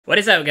What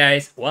is up,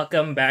 guys?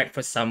 Welcome back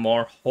for some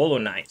more Hollow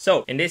Knight.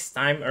 So in this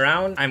time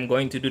around, I'm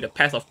going to do the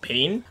Path of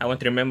Pain. I want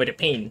to remember the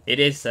pain. It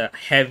is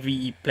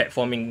heavy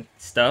platforming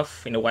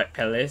stuff in the White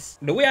Palace.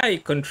 The way I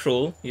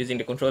control using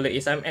the controller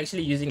is I'm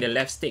actually using the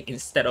left stick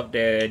instead of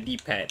the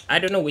D-pad. I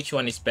don't know which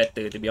one is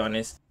better, to be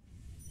honest.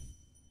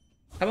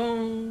 Come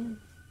on.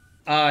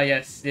 Ah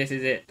yes, this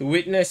is it. To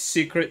witness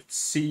Secret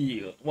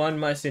Seal, one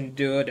must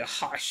endure the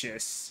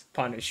harshest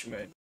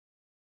punishment.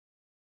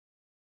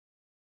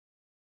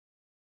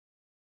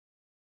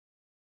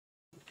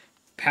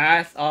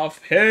 Path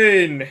of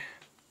Pain.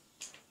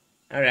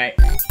 Alright.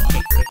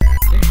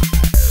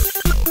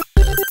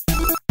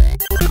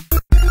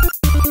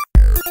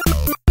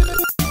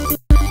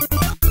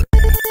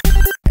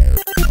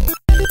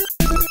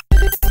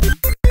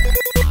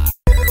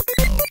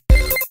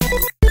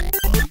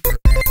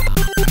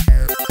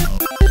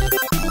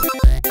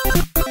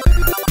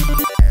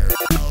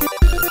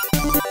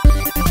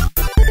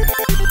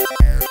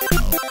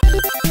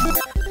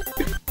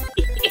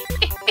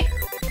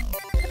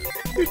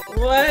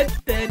 What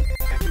the...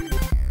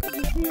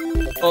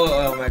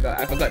 Oh my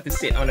god, I forgot to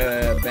sit on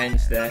a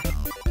bench there.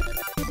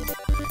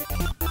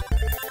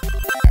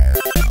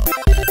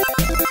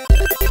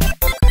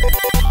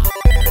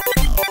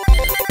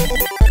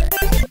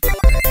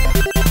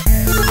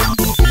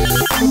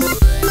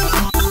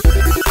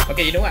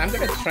 Okay, you know what? I'm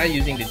gonna try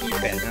using the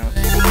D-pad now.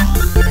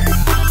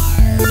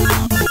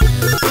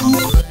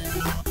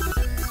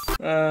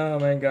 Oh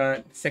my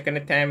god, second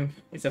attempt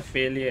is a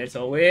failure as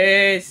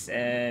always,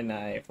 and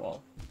I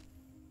fall.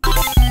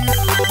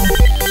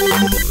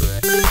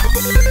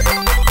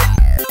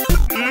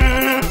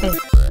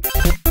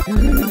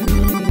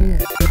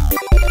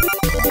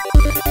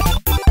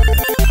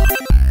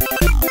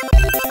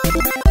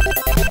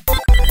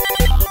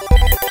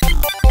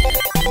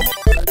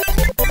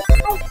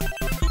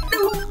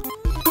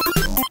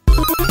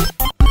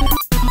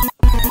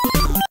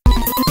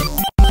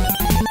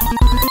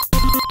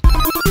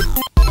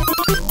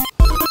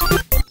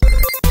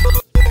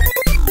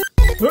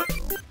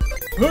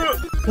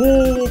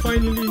 Oh,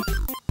 finally.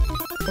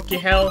 Okay,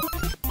 hell.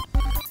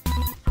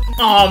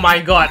 Oh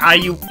my god, are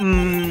you...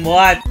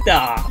 what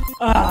the...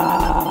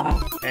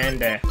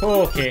 And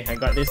okay, I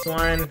got this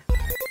one.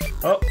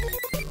 Oh.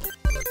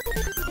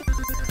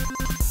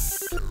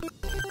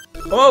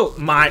 Oh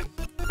my...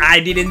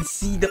 I didn't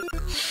see the...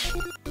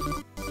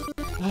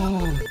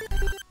 Oh.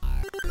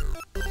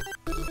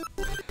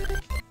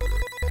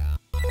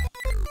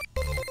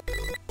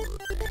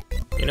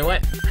 You know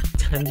what?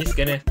 I'm just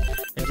gonna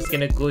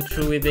go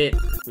through with it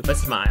with a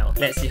smile.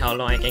 Let's see how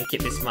long I can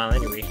keep this smile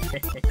anyway.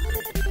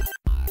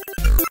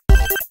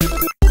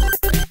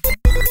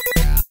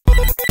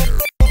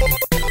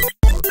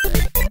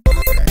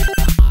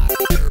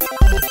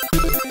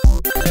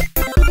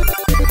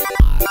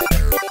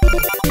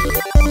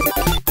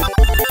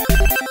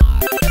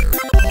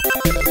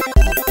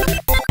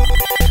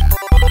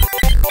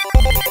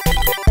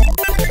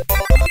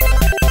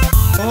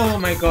 Oh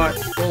my god.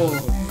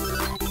 Oh.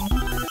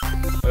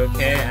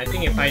 Okay, I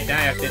think if I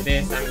die after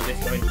this, I'm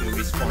just going to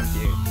respawn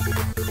here.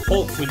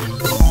 Hopefully.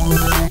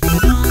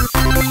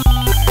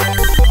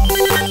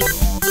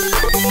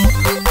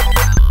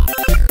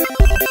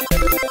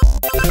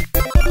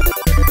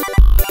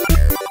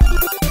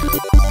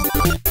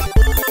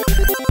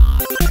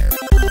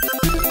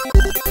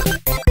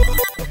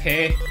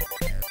 Okay.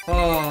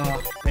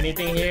 Oh,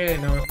 anything here?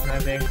 No,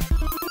 nothing.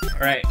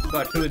 Alright,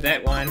 got through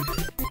that one.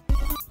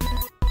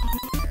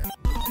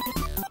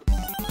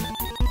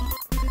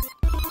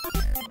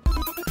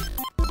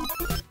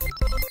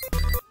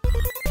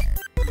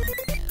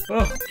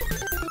 Oh,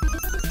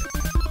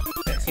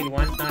 let's heal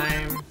one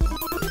time.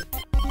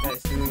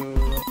 Let's do...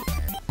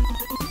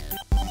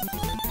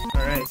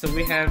 Alright, so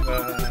we have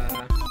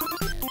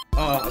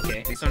oh,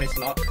 okay, this one is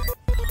locked.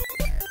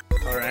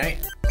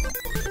 Alright.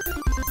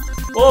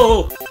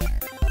 Whoa!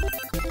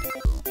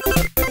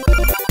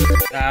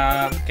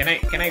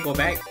 Can I go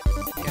back?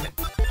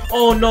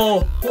 Oh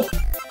no! Oh,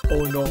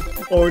 oh no!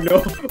 Oh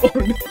no! Oh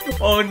no!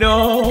 Oh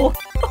no!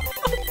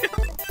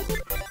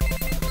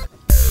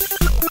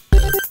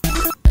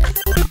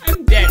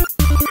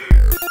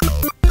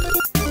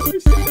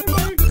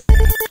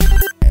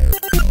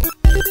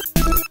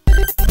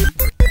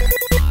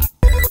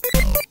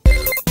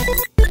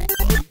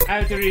 I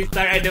have to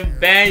restart at the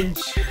bench.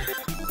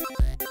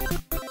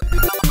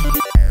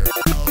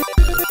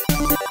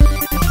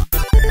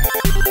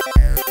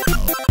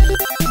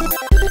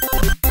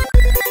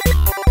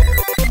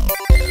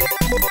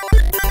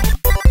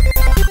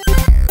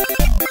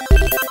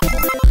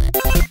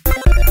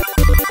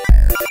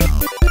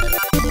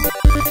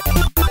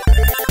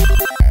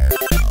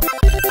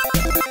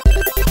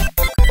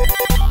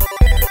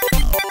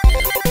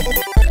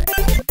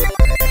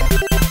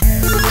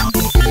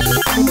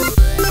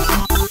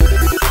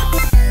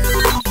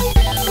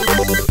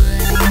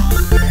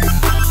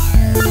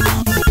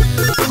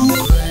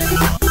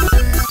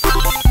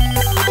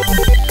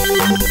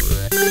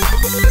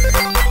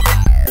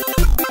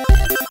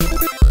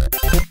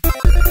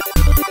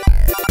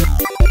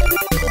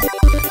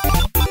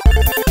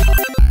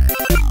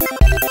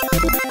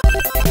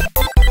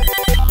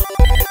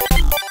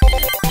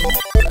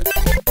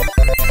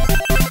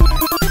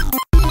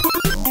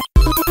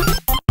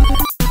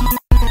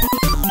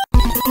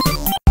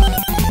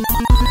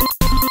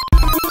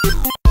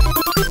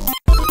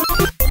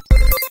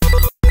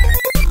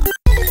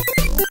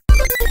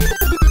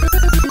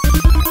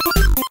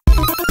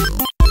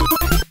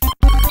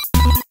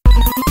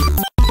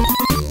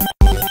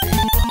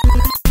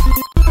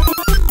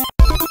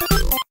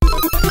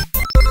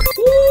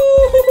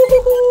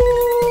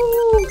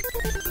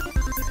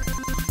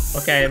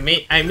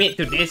 Okay, I made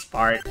to this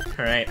part.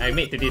 Alright, I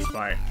made to this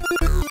part.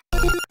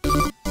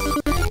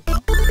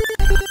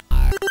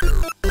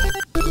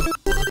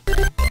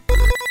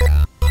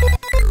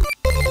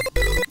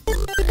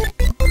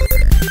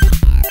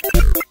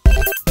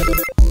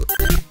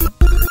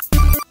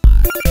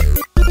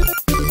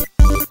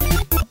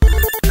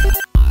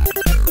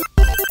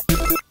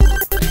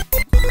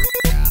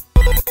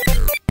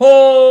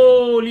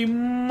 Holy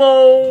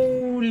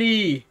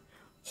moly!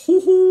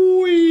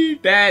 Hoo-hoo-wee!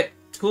 That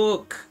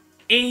took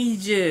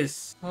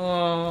ages.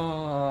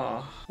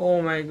 Oh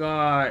my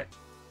god.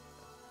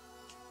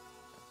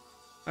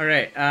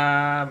 Alright,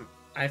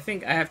 I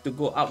think I have to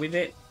go up with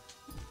it.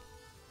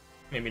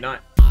 Maybe not.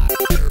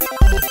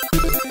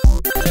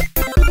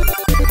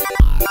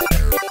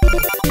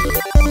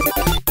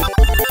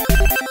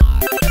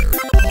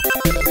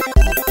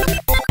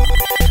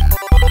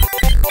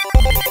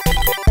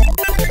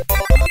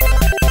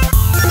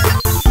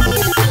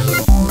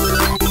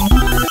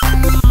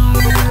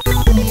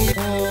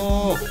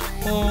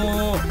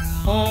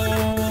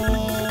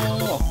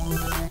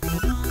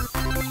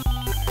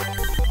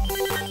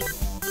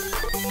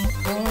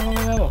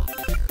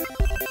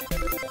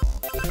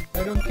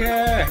 I don't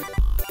care.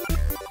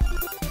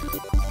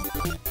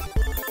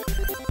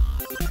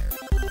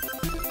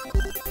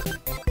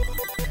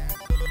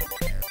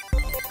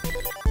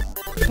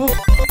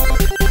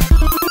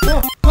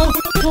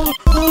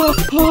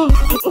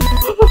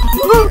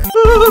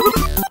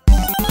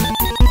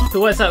 So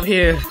what's up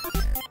here?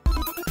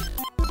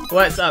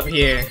 What's up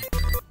here?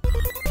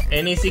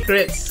 Any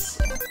secrets?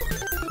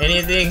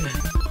 Anything?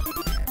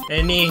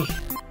 Any?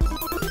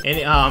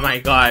 Oh my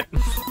god.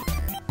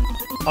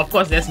 Of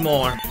course there's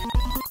more.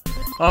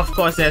 Of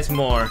course there's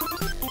more.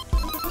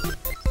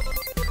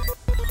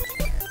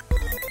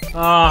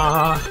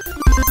 Ah.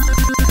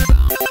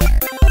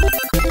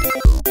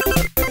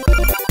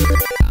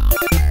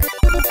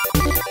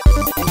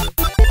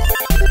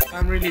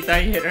 I'm really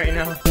tired right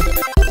now.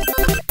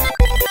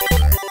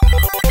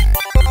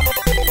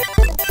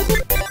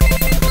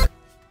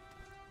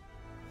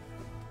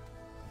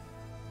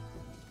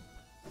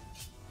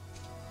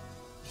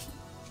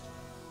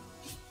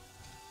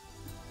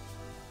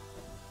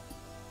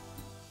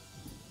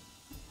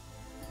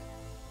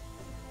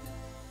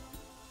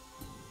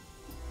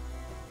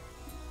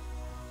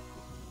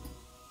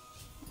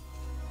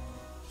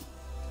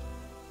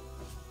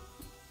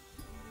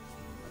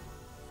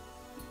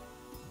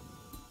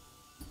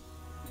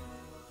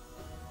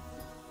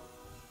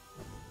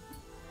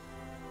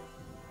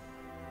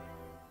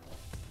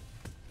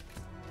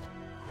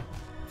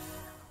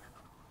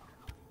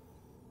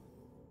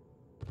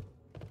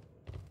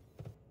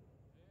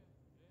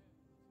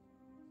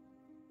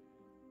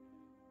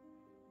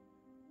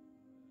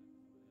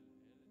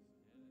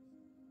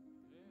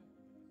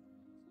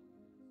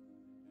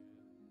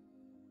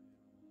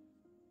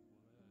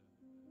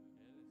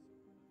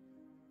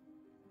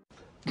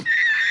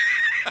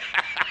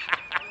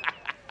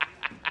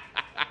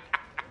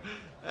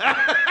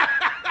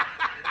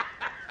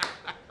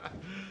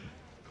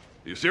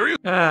 You serious?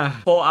 4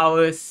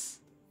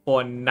 hours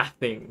for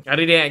nothing. I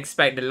didn't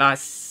expect the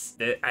last...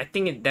 I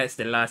think that's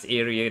the last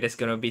area. There's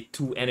gonna be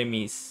 2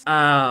 enemies.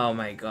 Oh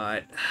my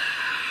god.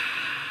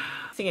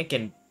 I think I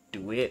can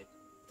do it.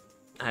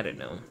 I don't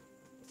know.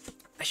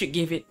 I should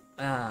give it...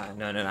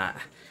 no.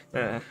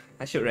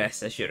 I should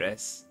rest. I should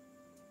rest.